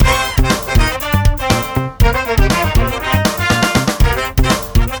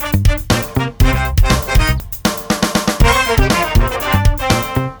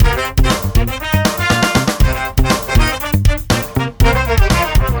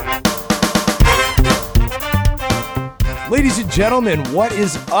gentlemen, what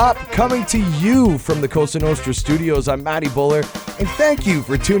is up? Coming to you from the Cosa Nostra studios, I'm Matty Buller, and thank you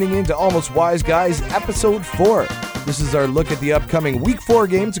for tuning in to Almost Wise Guys, Episode 4. This is our look at the upcoming Week 4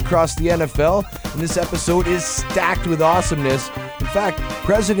 games across the NFL, and this episode is stacked with awesomeness. In fact,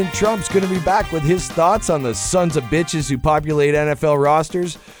 President Trump's going to be back with his thoughts on the sons of bitches who populate NFL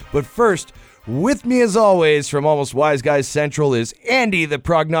rosters. But first, with me as always from Almost Wise Guys Central is Andy the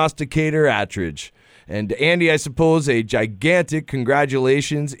Prognosticator Attridge. And Andy, I suppose a gigantic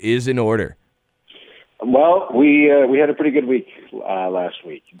congratulations is in order. Well, we had a pretty good week last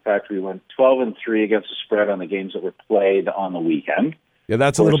week. In fact, we went 12-3 against the spread on the games that were played on the weekend. Yeah,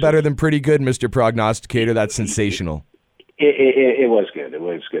 that's a little better than pretty good, Mr. Prognosticator. That's sensational. It was good. It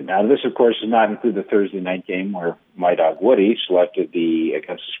was good. Now, this, of course, does not include the Thursday night game where my dog Woody selected the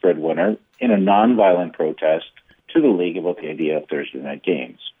against the spread winner in a nonviolent protest to the league about the idea of Thursday night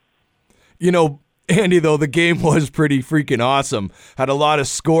games. You know, Andy, though, the game was pretty freaking awesome. Had a lot of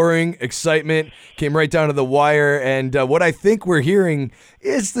scoring, excitement, came right down to the wire, and what I think we're hearing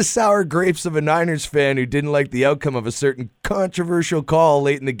is the sour grapes of a Niners fan who didn't like the outcome of a certain controversial call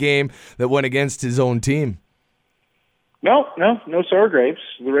late in the game that went against his own team. No sour grapes.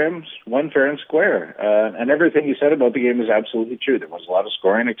 The Rams won fair and square, and everything you said about the game is absolutely true. There was a lot of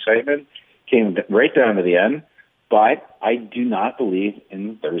scoring, excitement, came right down to the end, but I do not believe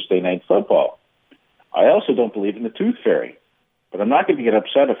in Thursday night football. I also don't believe in the tooth fairy, but I'm not going to get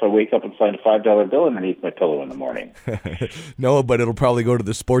upset if I wake up and find a $5 bill underneath my pillow in the morning. No, but it'll probably go to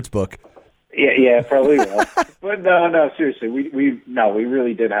the sports book. Yeah, probably will. But no, seriously, we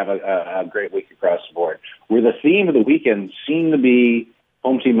really did have a great week across the board. Where the theme of the weekend seemed to be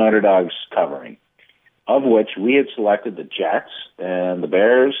home team underdogs covering, of which we had selected the Jets and the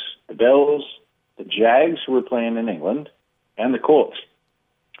Bears, the Bills, the Jags who were playing in England, and the Colts.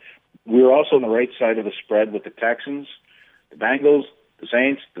 We were also on the right side of the spread with the Texans, the Bengals, the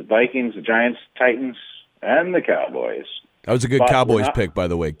Saints, the Vikings, the Giants, Titans, and the Cowboys. That was a good Cowboys pick, by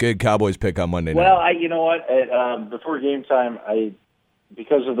the way. Good Cowboys pick on Monday night. Well, you know what? Before game time,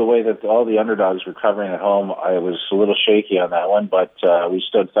 because of the way that all the underdogs were covering at home, I was a little shaky on that one, but we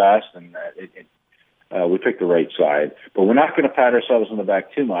stood fast, and we picked the right side. But we're not going to pat ourselves on the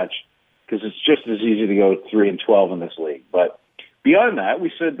back too much because it's just as easy to go 3-12 in this league. But beyond that,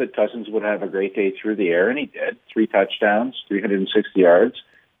 we said that Cousins would have a great day through the air, and he did. 3 touchdowns, 360 yards,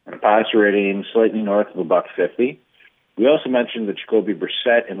 and a passer rating slightly north of $150. We also mentioned that Jacoby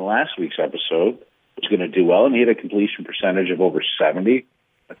Brissett in last week's episode was going to do well, and he had a completion percentage of over 70,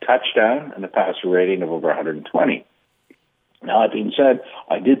 a touchdown, and a passer rating of over 120. Now, that being said,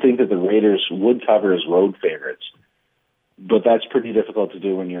 I did think that the Raiders would cover as road favorites, but that's pretty difficult to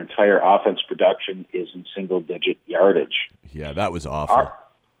do when your entire offense production is in single-digit yardage. Yeah, that was awful.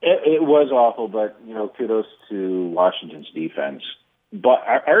 It was awful, but kudos to Washington's defense. But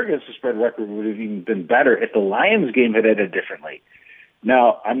our against the spread record would have even been better if the Lions game had ended differently.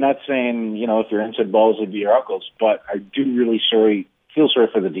 Now, I'm not saying, if your inside balls would be your uncles, but I do really feel sorry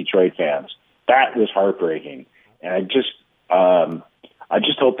for the Detroit fans. That was heartbreaking. And I just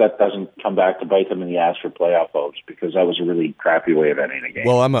hope that doesn't come back to bite them in the ass for playoff votes, because that was a really crappy way of ending the game.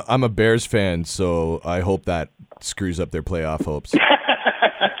 Well, I'm a Bears fan, so I hope that screws up their playoff hopes.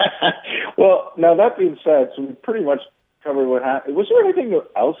 Well, now that being said, so we pretty much covered what happened. Was there anything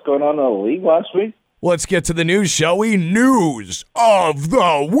else going on in the league last week? Let's get to the news, shall we? News of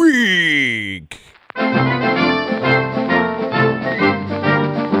the week.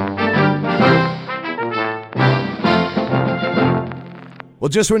 Well,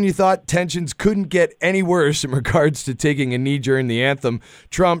 just when you thought tensions couldn't get any worse in regards to taking a knee during the anthem,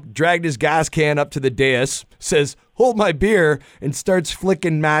 Trump dragged his gas can up to the dais, says, "Hold my beer," and starts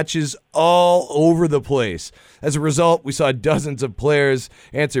flicking matches all over the place. As a result, we saw dozens of players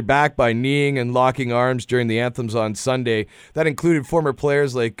answer back by kneeing and locking arms during the anthems on Sunday. That included former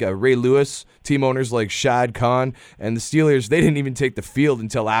players like Ray Lewis, team owners like Shad Khan, and the Steelers. They didn't even take the field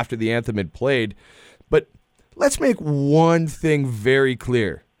until after the anthem had played. But let's make one thing very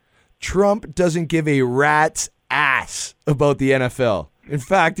clear. Trump doesn't give a rat's ass about the NFL. In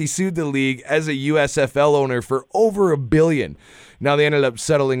fact, he sued the league as a USFL owner for over $1 billion. Now they ended up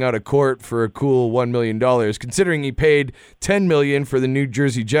settling out of court for a cool $1 million, considering he paid $10 million for the New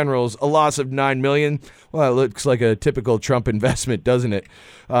Jersey Generals, a loss of $9 million. Well, it looks like a typical Trump investment, doesn't it?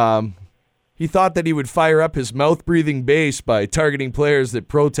 He thought that he would fire up his mouth-breathing base by targeting players that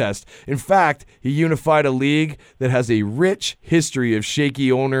protest. In fact, he unified a league that has a rich history of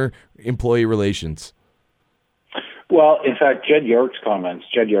shaky owner-employee relations. Well, in fact, Jed York's comments,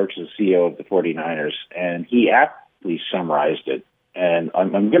 Jed York's the CEO of the 49ers, and he aptly summarized it. And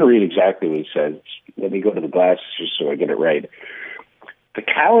I'm going to read exactly what he said. Let me go to the glasses just so I get it right. The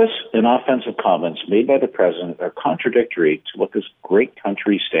callous and offensive comments made by the president are contradictory to what this great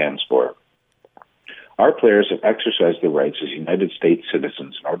country stands for. Our players have exercised their rights as United States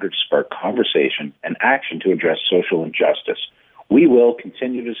citizens in order to spark conversation and action to address social injustice. We will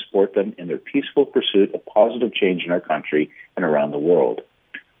continue to support them in their peaceful pursuit of positive change in our country and around the world.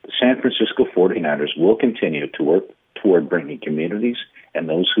 The San Francisco 49ers will continue to work toward bringing communities and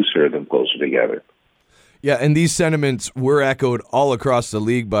those who serve them closer together. Yeah, and these sentiments were echoed all across the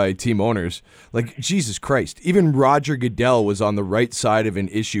league by team owners. Like, Jesus Christ, even Roger Goodell was on the right side of an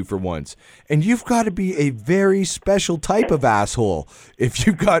issue for once. And you've got to be a very special type of asshole if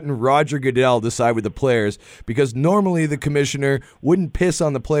you've gotten Roger Goodell to side with the players, because normally the commissioner wouldn't piss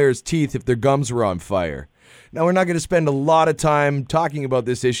on the players' teeth if their gums were on fire. Now, we're not going to spend a lot of time talking about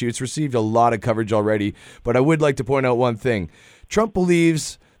this issue. It's received a lot of coverage already, but I would like to point out one thing. Trump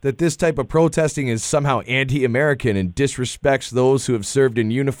believes that this type of protesting is somehow anti-American and disrespects those who have served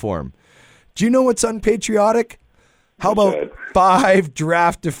in uniform. Do you know what's unpatriotic? How about 5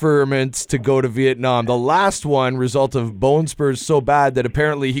 draft deferments to go to Vietnam? The last one result of bone spurs so bad that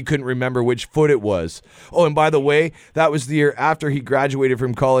apparently he couldn't remember which foot it was. Oh, and by the way, that was the year after he graduated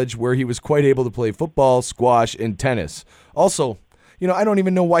from college, where he was quite able to play football, squash, and tennis. Also, I don't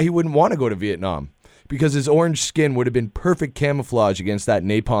even know why he wouldn't want to go to Vietnam, because his orange skin would have been perfect camouflage against that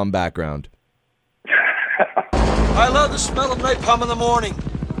napalm background. I love the smell of napalm in the morning.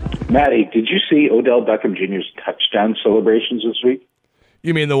 Matty, did you see Odell Beckham Jr.'s touchdown celebrations this week?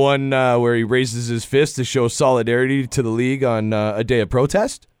 You mean the one where he raises his fist to show solidarity to the league on a day of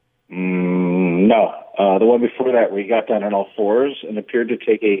protest? No. The one before that, where he got down on all fours and appeared to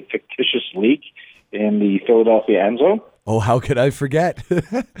take a fictitious leak in the Philadelphia end zone. Oh, how could I forget?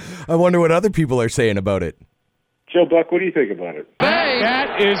 I wonder what other people are saying about it. Joe Buck, what do you think about it?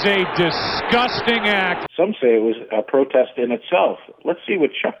 That is a disgusting act. Some say it was a protest in itself. Let's see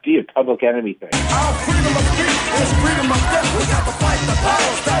what Chuck D of Public Enemy thinks. Our freedom of speech is freedom of death. We got to fight the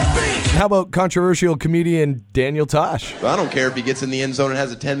powers that be. How about controversial comedian Daniel Tosh? I don't care if he gets in the end zone and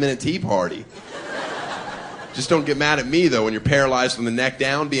has a 10-minute tea party. Just don't get mad at me, though, when you're paralyzed from the neck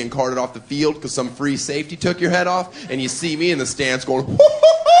down, being carted off the field because some free safety took your head off, and you see me in the stands going,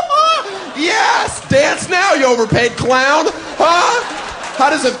 yes, dance now, you overpaid clown. Huh? How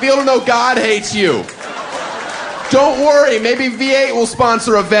does it feel to know God hates you? Don't worry, maybe V8 will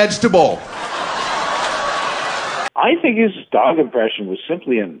sponsor a vegetable. I think his dog impression was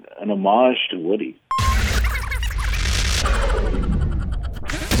simply an homage to Woody.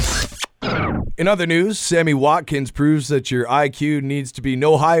 In other news, Sammy Watkins proves that your IQ needs to be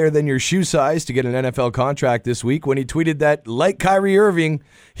no higher than your shoe size to get an NFL contract this week when he tweeted that, like Kyrie Irving,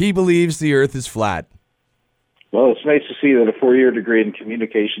 he believes the earth is flat. Well, it's nice to see that a 4-year degree in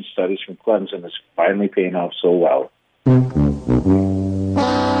communication studies from Clemson is finally paying off so well.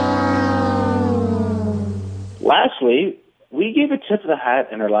 Lastly, we gave a tip of the hat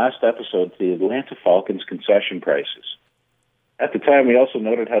in our last episode to the Atlanta Falcons concession prices. At the time, we also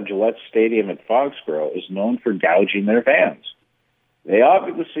noted how Gillette Stadium at Foxborough is known for gouging their fans. They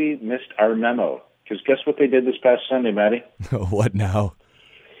obviously missed our memo, because guess what they did this past Sunday, Matty? What now?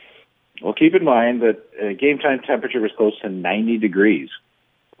 Well, keep in mind that game time temperature was close to 90 degrees.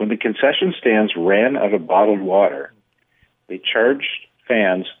 When the concession stands ran out of bottled water, they charged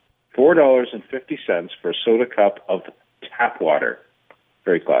fans $4.50 for a soda cup of tap water.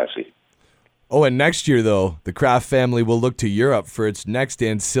 Very classy. Oh, and next year, though, the Kraft family will look to Europe for its next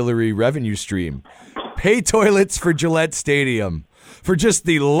ancillary revenue stream. Pay toilets for Gillette Stadium. For just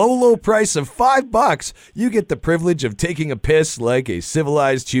the low price of $5, you get the privilege of taking a piss like a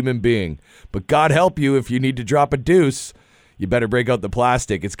civilized human being. But God help you if you need to drop a deuce. You better break out the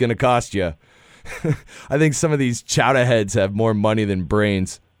plastic. It's going to cost you. I think some of these chowder heads have more money than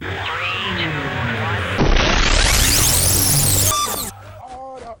brains. Here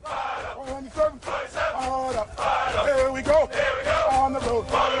we go. On the road.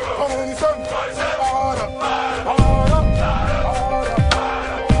 187.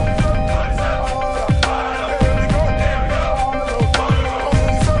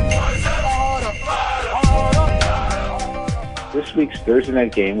 This week's Thursday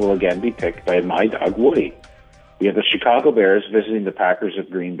night game will again be picked by my dog, Woody. We have the Chicago Bears visiting the Packers of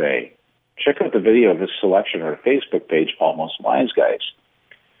Green Bay. Check out the video of this selection on our Facebook page, Almost Lines Guys.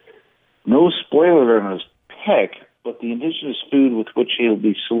 No spoiler on his pick, but the indigenous food with which he'll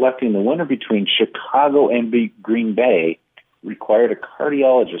be selecting the winner between Chicago and Green Bay required a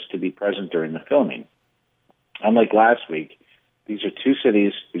cardiologist to be present during the filming. Unlike last week, these are two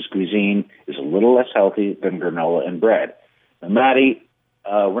cities whose cuisine is a little less healthy than granola and bread. Now, Matty,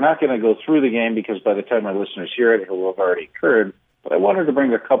 We're not going to go through the game because by the time our listeners hear it, it will have already occurred. But I wanted to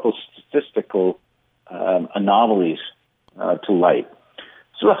bring a couple statistical anomalies to light.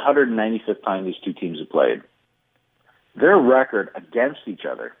 This is the 195th time these two teams have played. Their record against each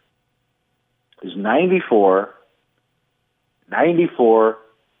other is 94, 94,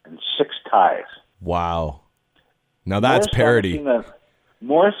 and 6 ties. Wow. Now that's parity.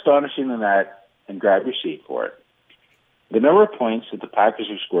 More astonishing than that, and grab your seat for it. The number of points that the Packers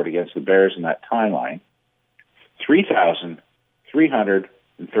have scored against the Bears in that timeline,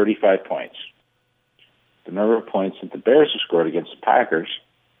 3,335 points. The number of points that the Bears have scored against the Packers,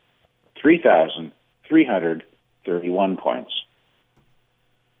 3,331 points.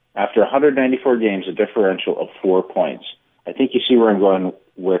 After 194 games, a differential of 4 points. I think you see where I'm going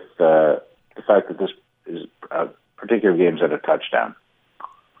with the fact that this is particular game's at a touchdown.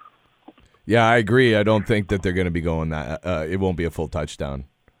 Yeah, I agree. I don't think that they're going to be going that. It won't be a full touchdown.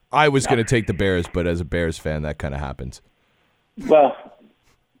 I was going to take the Bears, but as a Bears fan, that kind of happens. Well,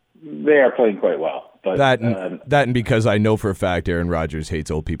 they are playing quite well. But that and because I know for a fact Aaron Rodgers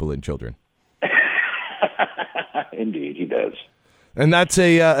hates old people and children. Indeed, he does. And that's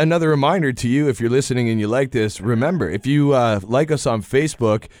another reminder to you, if you're listening and you like this, remember, if you like us on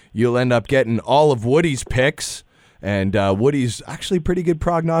Facebook, you'll end up getting all of Woody's picks. And Woody's actually a pretty good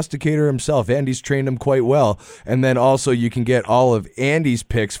prognosticator himself. Andy's trained him quite well. And then also you can get all of Andy's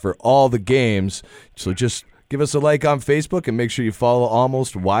picks for all the games. So just give us a like on Facebook and make sure you follow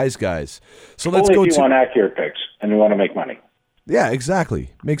Almost Wise Guys. So let's Only go if you want accurate picks and you want to make money. Yeah, exactly.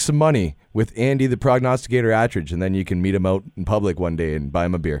 Make some money with Andy the prognosticator Attridge, and then you can meet him out in public one day and buy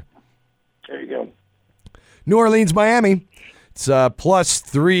him a beer. There you go. New Orleans, Miami. It's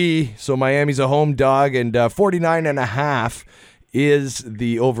 +3, so Miami's a home dog, and 49.5 is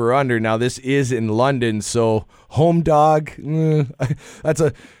the over-under. Now, this is in London, so home dog, that's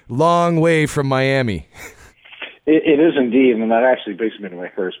a long way from Miami. It is indeed, and that actually brings me to my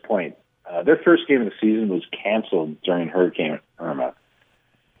first point. Their first game of the season was canceled during Hurricane Irma.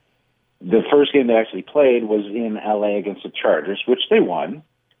 The first game they actually played was in L.A. against the Chargers, which they won,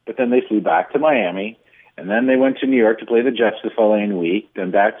 but then they flew back to Miami. And then they went to New York to play the Jets the following week,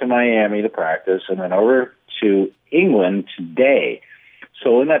 then back to Miami to practice, and then over to England today.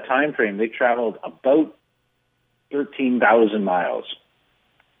 So in that time frame, they traveled about 13,000 miles.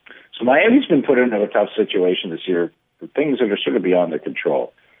 So Miami's been put into a tough situation this year for things that are sort of beyond their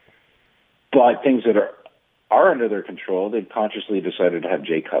control. But things that are under their control, they've consciously decided to have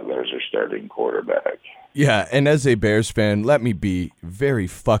Jay Cutler as their starting quarterback. Yeah, and as a Bears fan, let me be very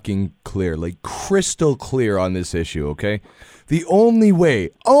fucking clear, like crystal clear on this issue, okay? The only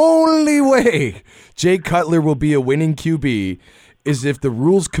way Jay Cutler will be a winning QB is if the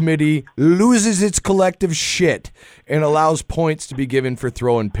rules committee loses its collective shit and allows points to be given for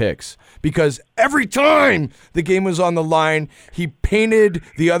throwing picks. Because every time the game was on the line, he painted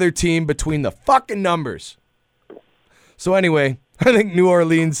the other team between the fucking numbers. So anyway, I think New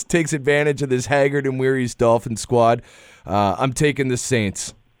Orleans takes advantage of this haggard and weary Dolphin squad. I'm taking the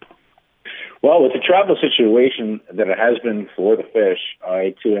Saints. Well, with the travel situation that it has been for the Fish,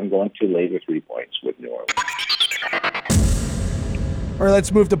 I too am going to lay the 3 points with New Orleans. All right,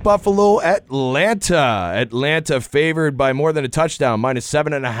 let's move to Buffalo, Atlanta. Atlanta favored by more than a touchdown,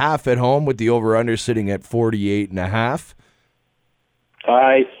 -7.5 at home, with the over/under sitting at 48.5.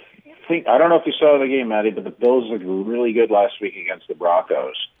 I don't know if you saw the game, Matty, but the Bills looked really good last week against the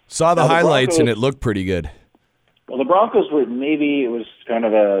Broncos. Saw the highlights, and it looked pretty good. Well, the Broncos were maybe it was kind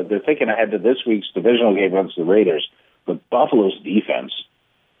of they're thinking ahead to this week's divisional game against the Raiders, but Buffalo's defense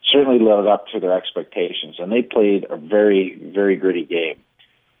certainly lived up to their expectations, and they played a very, very gritty game.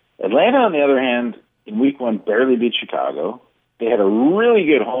 Atlanta, on the other hand, in week 1, barely beat Chicago. They had a really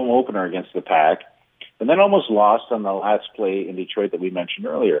good home opener against the Pack, and then almost lost on the last play in Detroit that we mentioned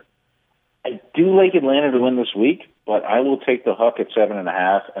earlier. I do like Atlanta to win this week, but I will take the hook at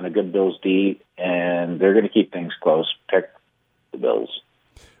 7.5 and a good Bills D, and they're going to keep things close. Pick the Bills.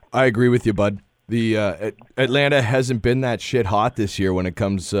 I agree with you, bud. The Atlanta hasn't been that shit hot this year when it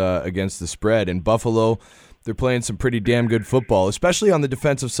comes against the spread. And Buffalo, they're playing some pretty damn good football, especially on the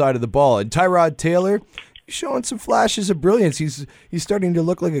defensive side of the ball. And Tyrod Taylor, he's showing some flashes of brilliance. He's starting to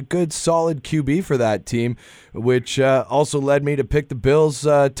look like a good, solid QB for that team, which also led me to pick the Bills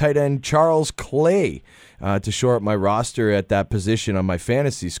tight end Charles Clay to shore up my roster at that position on my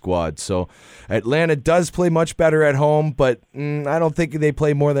fantasy squad. So Atlanta does play much better at home, but I don't think they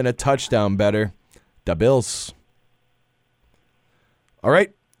play more than a touchdown better. The Bills. All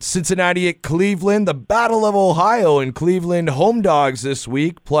right, Cincinnati at Cleveland, the Battle of Ohio in Cleveland. Home dogs this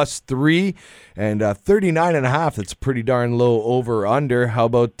week, +3 and 39.5. That's pretty darn low over/under. How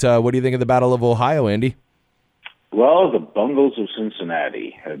about what do you think of the Battle of Ohio, Andy? Well, the Bungles of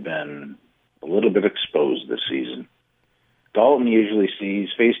Cincinnati have been a little bit exposed this season. Dalton usually sees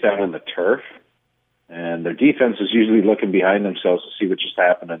face down on the turf, and their defense is usually looking behind themselves to see what just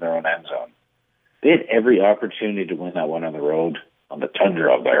happened in their own end zone. They had every opportunity to win that one on the road, on the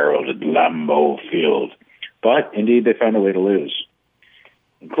tundra of their road at Lambeau Field. But, indeed, they found a way to lose.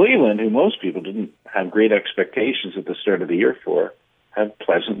 In Cleveland, who most people didn't have great expectations at the start of the year for, have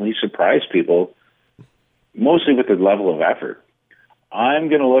pleasantly surprised people, mostly with their level of effort. I'm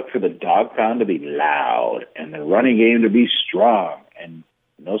going to look for the dog pound to be loud and the running game to be strong. And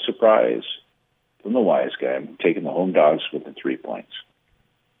no surprise from the wise guy, I'm taking the home dogs with the 3 points.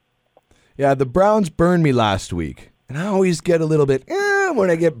 Yeah, the Browns burned me last week. And I always get a little bit when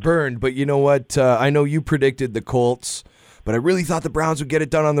I get burned. But you know what? I know you predicted the Colts, but I really thought the Browns would get it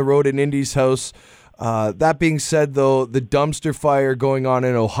done on the road in Indy's house. That being said, though, the dumpster fire going on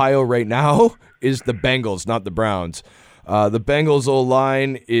in Ohio right now is the Bengals, not the Browns. The Bengals'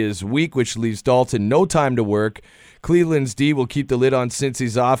 O-line is weak, which leaves Dalton no time to work. Cleveland's D will keep the lid on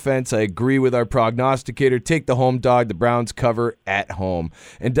Cincy's offense. I agree with our prognosticator. Take the home dog. The Browns cover at home.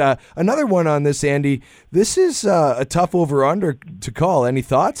 And another one on this, Andy. This is a tough over-under to call. Any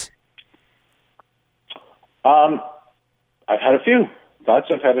thoughts? I've had a few.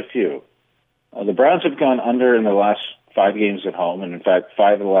 I've had a few. The Browns have gone under in the last 5 games at home, and in fact,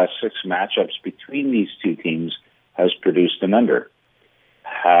 5 of the last 6 matchups between these two teams has produced an under.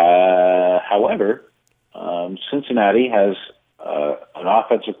 However, Cincinnati has an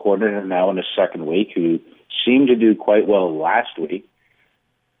offensive coordinator now in his second week who seemed to do quite well last week.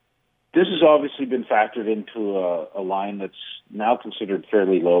 This has obviously been factored into a line that's now considered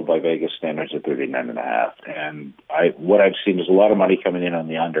fairly low by Vegas standards at 39.5. And what I've seen is a lot of money coming in on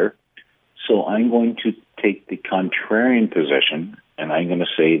the under. So I'm going to take the contrarian position, and I'm going to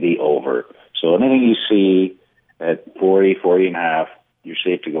say the over. So anything you see at 40, 40.5, you're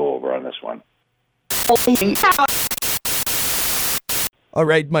safe to go over on this one. All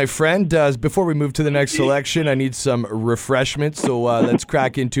right, my friend, before we move to the next selection, I need some refreshment, so let's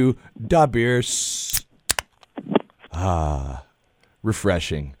crack into Da Beers.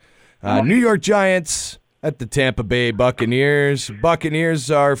 Refreshing. New York Giants at the Tampa Bay Buccaneers.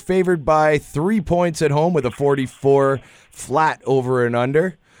 Buccaneers are favored by 3 points at home with a 44 flat over and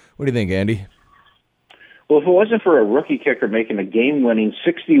under. What do you think, Andy? Well, if it wasn't for a rookie kicker making a game-winning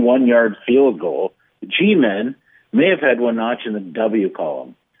 61-yard field goal, the G-men may have had one notch in the W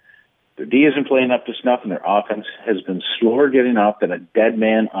column. Their D isn't playing up to snuff, and their offense has been slower getting off than a dead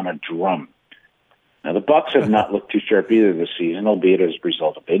man on a drum. Now, the Bucs have not looked too sharp either this season, albeit as a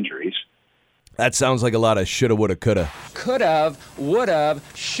result of injuries. That sounds like a lot of shoulda, woulda, coulda. Could've, would've,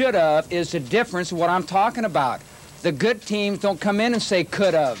 should've is the difference of what I'm talking about. The good teams don't come in and say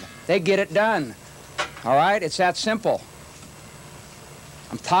could've. They get it done. All right? It's that simple.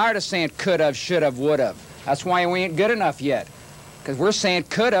 I'm tired of saying could've, should've, would've. That's why we ain't good enough yet. Because we're saying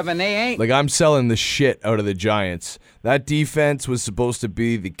could've and they ain't. Like, I'm selling the shit out of the Giants. That defense was supposed to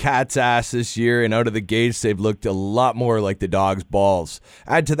be the cat's ass this year, and out of the gates, they've looked a lot more like the dog's balls.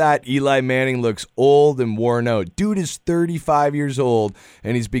 Add to that, Eli Manning looks old and worn out. Dude is 35 years old,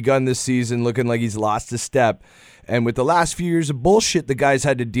 and he's begun this season looking like he's lost a step. And with the last few years of bullshit the guys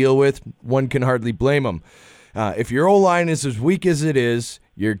had to deal with, one can hardly blame him. If your O-line is as weak as it is,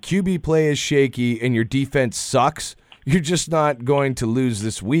 your QB play is shaky, and your defense sucks, you're just not going to lose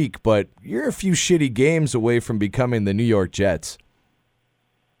this week, but you're a few shitty games away from becoming the New York Jets.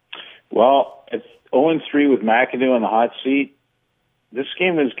 Well, it's 0-3 with McAdoo on the hot seat. This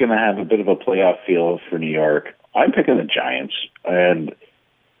game is going to have a bit of a playoff feel for New York. I'm picking the Giants, and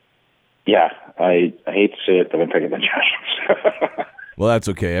yeah, I hate to say it, but I'm picking the Giants. Well, that's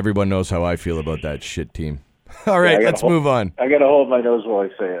okay. Everyone knows how I feel about that shit team. All right, let's move on. I got to hold my nose while I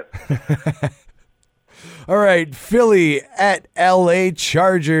say it. All right, Philly at L.A.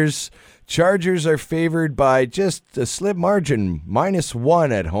 Chargers. Chargers are favored by just a slim margin,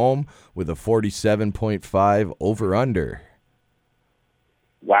 -1 at home with a 47.5 over-under.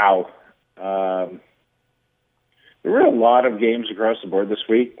 Wow. There were a lot of games across the board this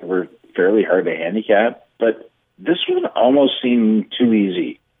week that were fairly hard to handicap, but this one almost seemed too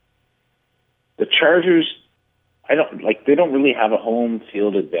easy. The Chargers, they don't really have a home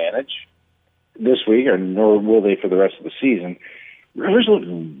field advantage this week, or nor will they for the rest of the season. Rivers looked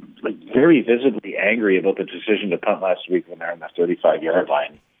very visibly angry about the decision to punt last week when they're on the 35-yard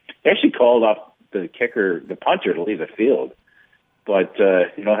line. He actually called off the punter, to leave the field. But,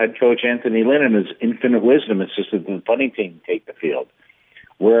 head coach Anthony Lynn in his infinite wisdom insisted that the punting team take the field,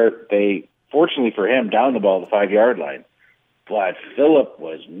 where they, fortunately for him, downed the ball at the 5-yard line. But Phillip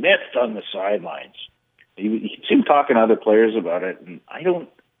was miffed on the sidelines. You can see him talking to other players about it, and I don't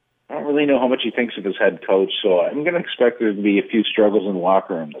really know how much he thinks of his head coach, so I'm going to expect there to be a few struggles in the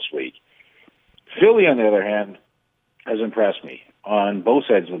locker room this week. Philly, on the other hand, has impressed me on both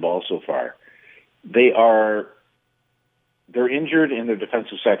sides of the ball so far. They're injured in their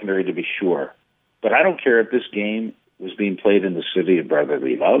defensive secondary, to be sure, but I don't care if this game was being played in the city of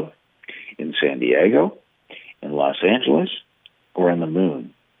brotherly love, in San Diego, in Los Angeles, or on the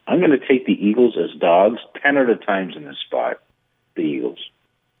moon. I'm going to take the Eagles as dogs 10 out of times in this spot. The Eagles.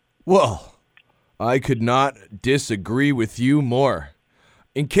 Well, I could not disagree with you more.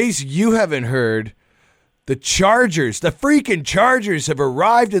 In case you haven't heard, the freaking Chargers have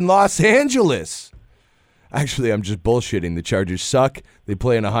arrived in Los Angeles. Actually, I'm just bullshitting. The Chargers suck. They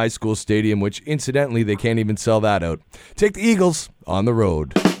play in a high school stadium, which, incidentally, they can't even sell that out. Take the Eagles on the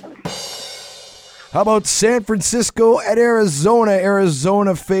road. How about San Francisco at Arizona?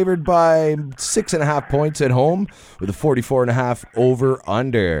 Arizona favored by 6.5 points at home with a 44.5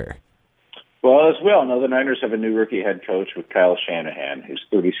 over-under. Well, as we all know, the Niners have a new rookie head coach with Kyle Shanahan, who's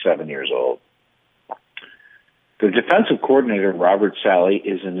 37 years old. The defensive coordinator, Robert Saleh,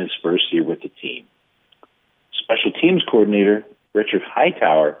 is in his first year with the team. Special teams coordinator, Richard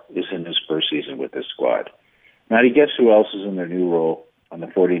Hightower, is in his first season with this squad. Now, do you guess who else is in their new role on the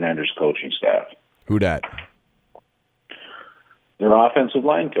 49ers coaching staff? Who dat? Their offensive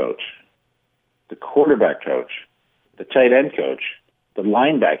line coach, the quarterback coach, the tight end coach, the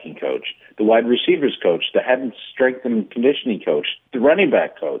linebacking coach, the wide receivers coach, the head and strength and conditioning coach, the running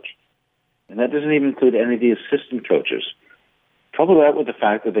back coach. And that doesn't even include any of the assistant coaches. Couple that with the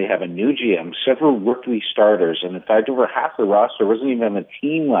fact that they have a new GM, several rookie starters, and in fact, over half the roster wasn't even on the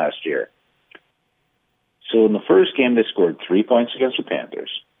team last year. So in the first game, they scored 3 points against the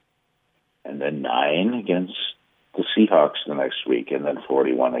Panthers, and then 9 against the Seahawks the next week, and then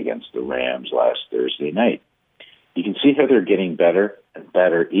 41 against the Rams last Thursday night. You can see how they're getting better and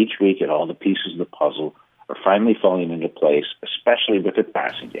better each week, and all the pieces of the puzzle are finally falling into place, especially with their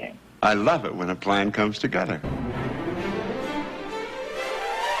passing game. I love it when a plan comes together.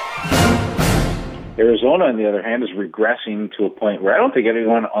 Arizona, on the other hand, is regressing to a point where I don't think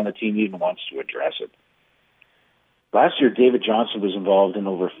anyone on the team even wants to address it. Last year, David Johnson was involved in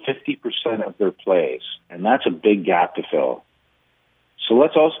over 50% of their plays, and that's a big gap to fill. So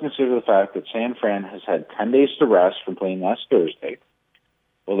let's also consider the fact that San Fran has had 10 days to rest from playing last Thursday,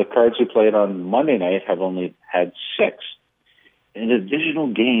 while the Cards who played on Monday night have only had 6. In a divisional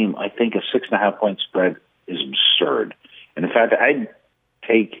game, I think a 6.5-point spread is absurd. And in fact, I'd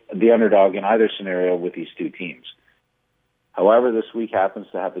take the underdog in either scenario with these two teams. However, this week happens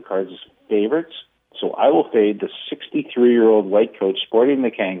to have the Cards as favorites, so I will fade the 63-year-old white coach sporting the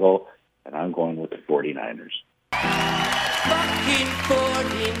Kangol, and I'm going with the 49ers. Fucking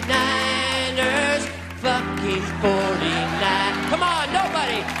 49ers, fucking 49. Come on,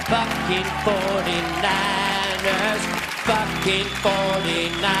 nobody. Fucking 49ers, fucking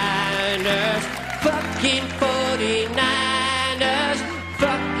 49ers, fucking 49ers,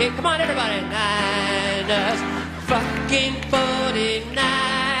 fucking, come on, everybody. Niners, fucking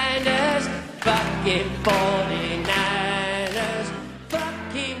 49ers, fucking 49ers,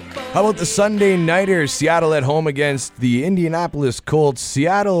 fucking 49ers. How about the Sunday Nighters? Seattle at home against the Indianapolis Colts.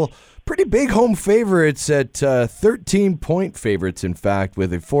 Seattle, pretty big home favorites at 13-point favorites, in fact,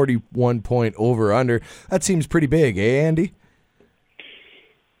 with a 41-point over-under. That seems pretty big, eh, Andy?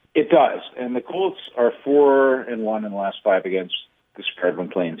 It does. And the Colts are 4-1 in the last 5 against the spread when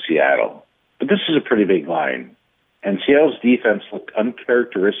playing Seattle. But this is a pretty big line. And Seattle's defense looked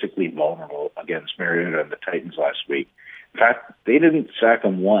uncharacteristically vulnerable against Mariota and the Titans last week. In fact, they didn't sack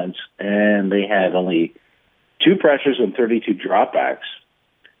them once, and they had only 2 pressures and 32 dropbacks.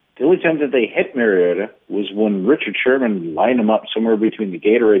 The only time that they hit Mariota was when Richard Sherman lined him up somewhere between the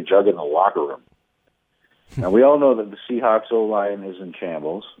Gatorade jug and the locker room. Now, we all know that the Seahawks O-line is in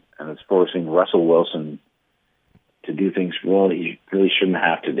shambles, and it's forcing Russell Wilson to do things he really shouldn't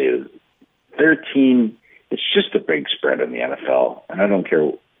have to do. Their team, it's just a big spread in the NFL, and I don't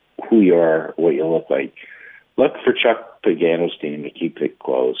care who you are or what you look like. Look for Chuck Pagano's team to keep it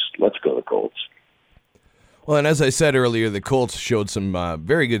close. Let's go the Colts. Well, and as I said earlier, the Colts showed some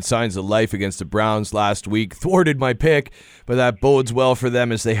very good signs of life against the Browns last week. Thwarted my pick, but that bodes well for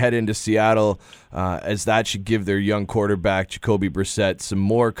them as they head into Seattle, as that should give their young quarterback, Jacoby Brissett, some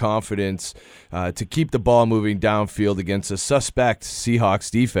more confidence to keep the ball moving downfield against a suspect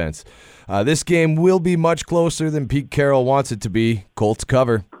Seahawks defense. This game will be much closer than Pete Carroll wants it to be. Colts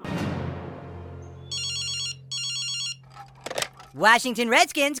cover. Washington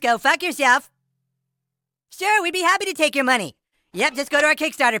Redskins, go fuck yourself. Sure, we'd be happy to take your money. Yep, just go to our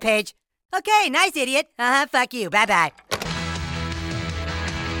Kickstarter page. Okay, nice, idiot. Fuck you. Bye-bye.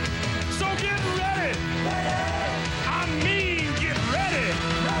 So get ready. I mean, get ready.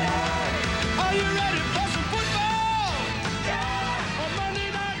 Are you ready for some football? Yeah. A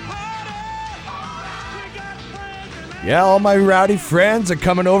Monday night party. We got friends. Yeah, all my rowdy friends are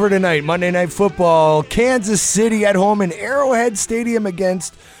coming over tonight. Monday Night Football. Kansas City at home in Arrowhead Stadium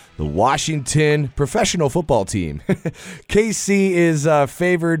against the Washington professional football team. KC is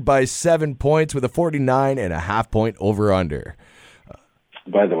favored by 7 points with a 49.5-point over-under.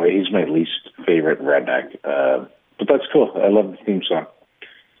 By the way, he's my least favorite redneck, but that's cool. I love the theme song.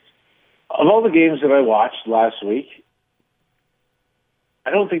 Of all the games that I watched last week,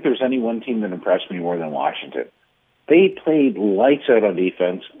 I don't think there's any one team that impressed me more than Washington. They played lights out on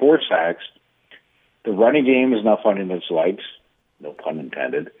defense, 4 sacks. The running game is not finding its legs, no pun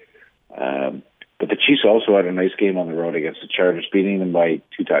intended. But the Chiefs also had a nice game on the road against the Chargers, beating them by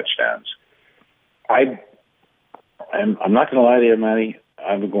 2 touchdowns. I'm not going to lie to you, Manny.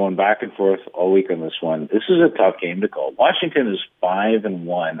 I've been going back and forth all week on this one. This is a tough game to call. Washington is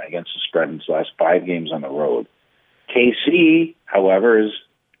 5-1 against the spread in his last 5 games on the road. KC, however, is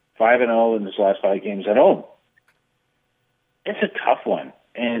 5-0 in his last 5 games at home. It's a tough one,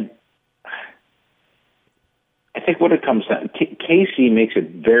 and I think what it comes down, KC makes it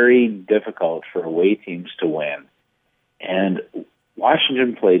very difficult for away teams to win. And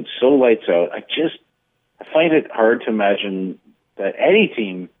Washington played so lights out. I find it hard to imagine that any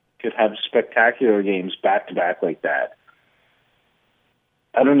team could have spectacular games back-to-back like that.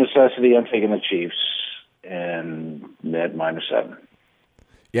 Out of necessity, I'm taking the Chiefs and net -7.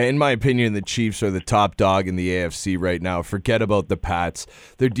 Yeah, in my opinion, the Chiefs are the top dog in the AFC right now. Forget about the Pats.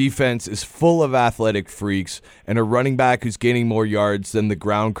 Their defense is full of athletic freaks and a running back who's gaining more yards than the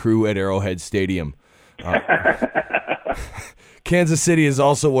ground crew at Arrowhead Stadium. Kansas City is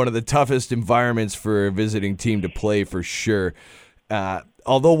also one of the toughest environments for a visiting team to play for sure.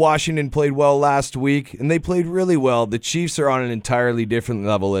 Although Washington played well last week, and they played really well, the Chiefs are on an entirely different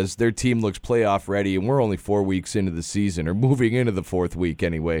level as their team looks playoff ready, and we're only 4 weeks into the season, or moving into the 4th week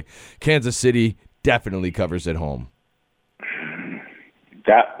anyway. Kansas City definitely covers at home.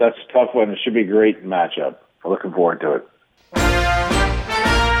 That's a tough one. It should be a great matchup. I'm looking forward to it.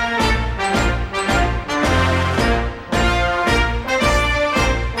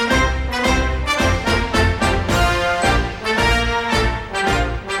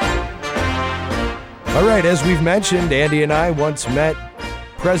 All right, as we've mentioned, Andy and I once met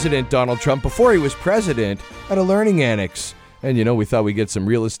President Donald Trump before he was president at a learning annex. And, we thought we'd get some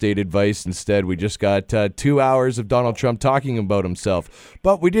real estate advice. Instead, we just got 2 hours of Donald Trump talking about himself.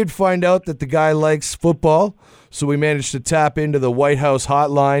 But we did find out that the guy likes football, so we managed to tap into the White House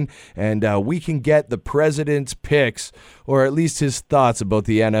hotline, and we can get the president's picks, or at least his thoughts about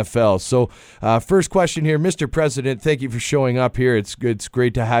the NFL. So first question here, Mr. President, thank you for showing up here. It's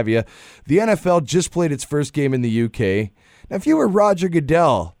great to have you. The NFL just played its first game in the UK. Now, if you were Roger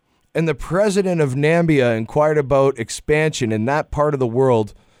Goodell and the president of Nambia inquired about expansion in that part of the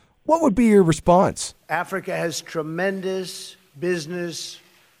world, what would be your response? Africa has tremendous business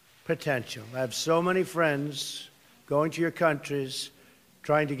potential. I have so many friends going to your countries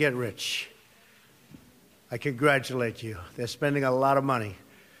trying to get rich. I congratulate you. They're spending a lot of money.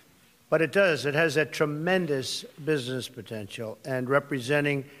 But it has a tremendous business potential and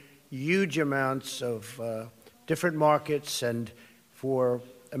representing huge amounts of different markets, and for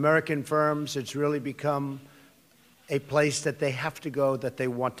American firms, it's really become a place that they have to go, that they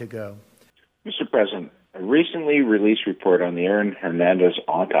want to go. Mr. President, a recently released report on the Aaron Hernandez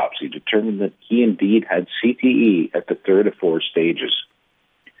autopsy determined that he indeed had CTE at the 3rd of 4 stages.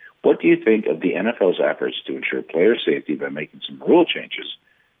 What do you think of the NFL's efforts to ensure player safety by making some rule changes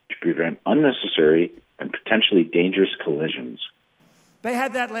to prevent unnecessary and potentially dangerous collisions? They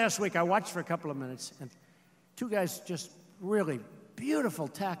had that last week. I watched for a couple of minutes, and 2 guys just really beautiful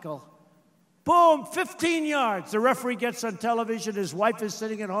tackle. Boom, 15 yards. The referee gets on television. His wife is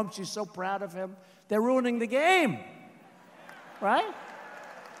sitting at home. She's so proud of him. They're ruining the game, right?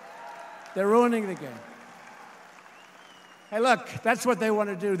 They're ruining the game. Hey, look, that's what they want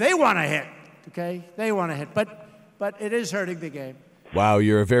to do. They want to hit. okay? They want to hit. But it is hurting the game. Wow,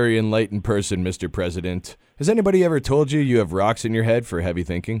 you're a very enlightened person, Mr. President. Has anybody ever told you have rocks in your head for heavy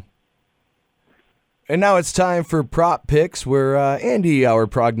thinking? And now it's time for prop picks, where Andy, our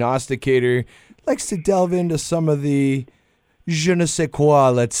prognosticator, likes to delve into some of the je ne sais quoi,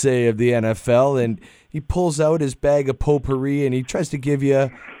 let's say, of the NFL, and he pulls out his bag of potpourri and he tries to give you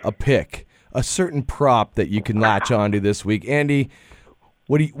a pick, a certain prop that you can latch onto this week. Andy,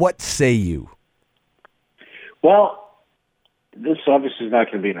 what say you? Well, this obviously is not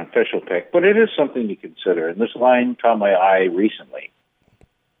going to be an official pick, but it is something to consider. And this line caught my eye recently.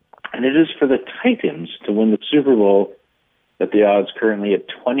 And it is for the Titans to win the Super Bowl at the odds currently at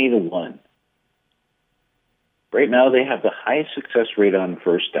 20-1. Right now, they have the highest success rate on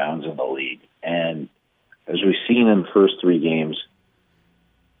first downs in the league. And as we've seen in the first 3 games,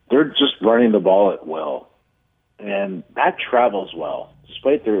 they're just running the ball at will. And that travels well,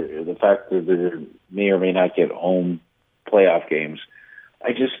 despite the fact that they may or may not get home playoff games.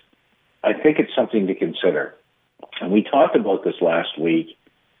 I think it's something to consider. And we talked about this last week.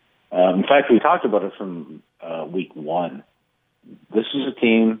 In fact, we talked about it from week 1. This is a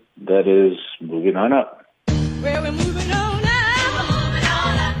team that is moving on up. Well, we're moving on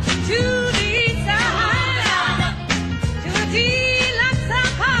up to the side, to a deluxe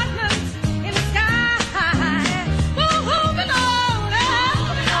apartment in the sky. We're moving on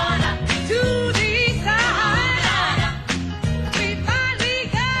up to the side. We finally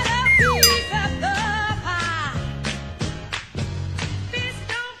got a piece of the pie. Fish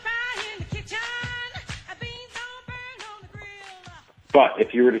don't fry in the kitchen, beans don't burn on the grill. But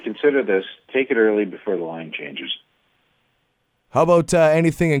if you were to consider this, take it early before the line changes. How about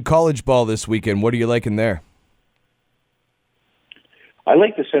anything in college ball this weekend? What are you liking there? I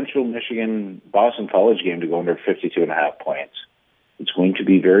like the Central Michigan Boston College game to go under 52.5 points. It's going to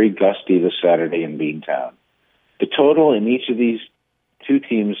be very gusty this Saturday in Beantown. The total in each of these 2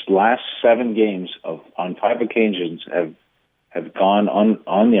 teams' last 7 games on 5 occasions have gone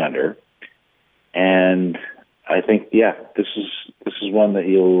on the under, and I think this is one that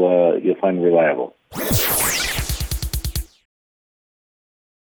you'll find reliable.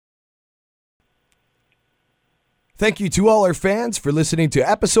 Thank you to all our fans for listening to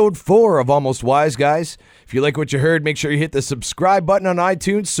episode 4 of Almost Wise Guys. If you like what you heard, make sure you hit the subscribe button on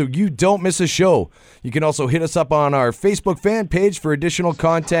iTunes so you don't miss a show. You can also hit us up on our Facebook fan page for additional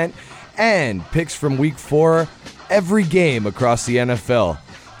content and picks from week 4 every game across the NFL.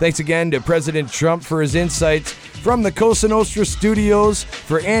 Thanks again to President Trump for his insights. From the Cosa Nostra studios,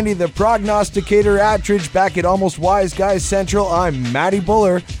 for Andy the Prognosticator Attridge back at Almost Wise Guys Central, I'm Matty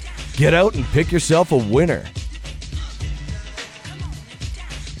Buller. Get out and pick yourself a winner.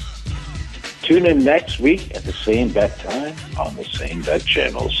 Tune in next week at the same bet time on the same bet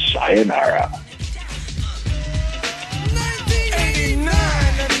channel. Sayonara. 1989,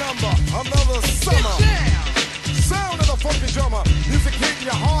 the number, another summer. Sound of the funky drummer. Music hitting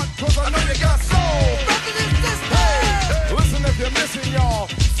your heart, cause I know you got soul. Hey, listen if you're missing, y'all.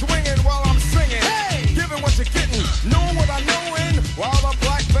 Swinging while I'm singing. Hey, giving what you're getting. Knowing what I know in. While the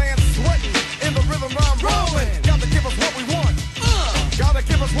black band's sweating. In the rhythm I'm rolling. Gotta give us what we want. Gotta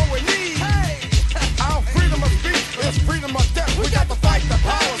give us what we need. Hey, our freedom of speech is freedom of death. We got to fight the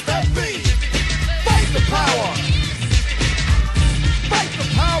powers that be.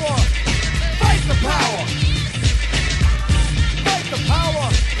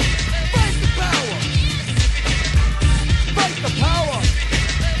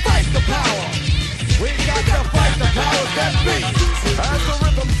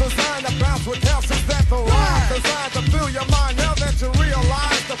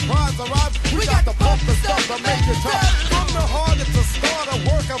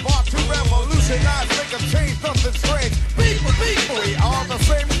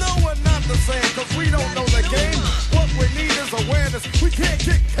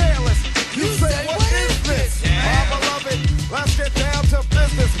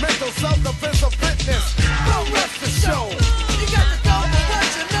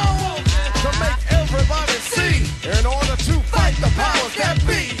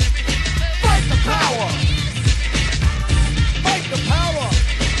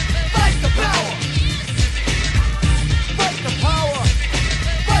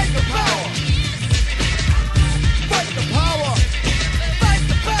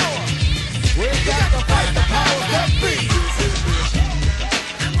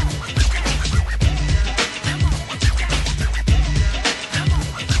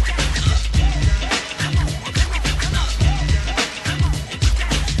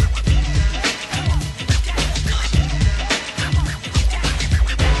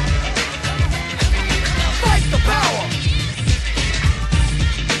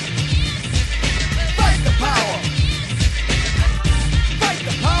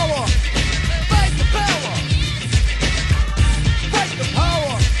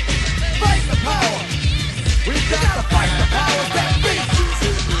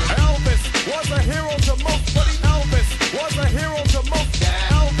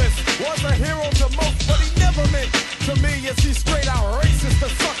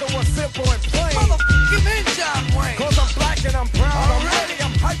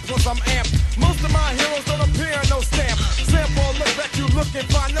 cause I'm amped. Most of my heroes don't appear in no stamp. Sample look back, you look and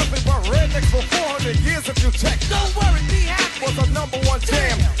find nothing but rednecks for 400 years if you check. Don't worry, be happy. Was a #1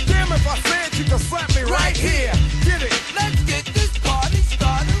 jam. Damn, if I said you could slap me right here. Get it? Let's get this party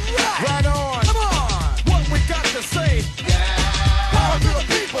started right. Right on. Come on. What we got to say? Yeah. Power to the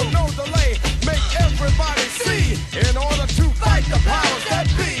people, no delay. Make everybody see. In order to fight the powers that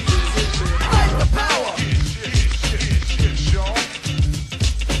be. Fight the power.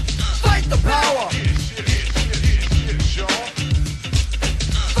 Fight the power.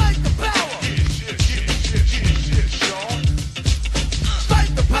 Fight the power.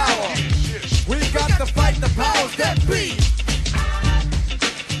 Fight the power. We got to fight the powers that be.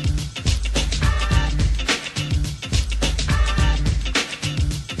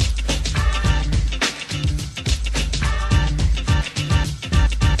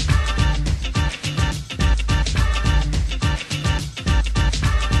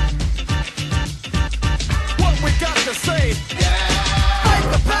 What we got to say? Fight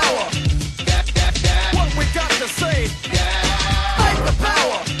the power. What we got to say?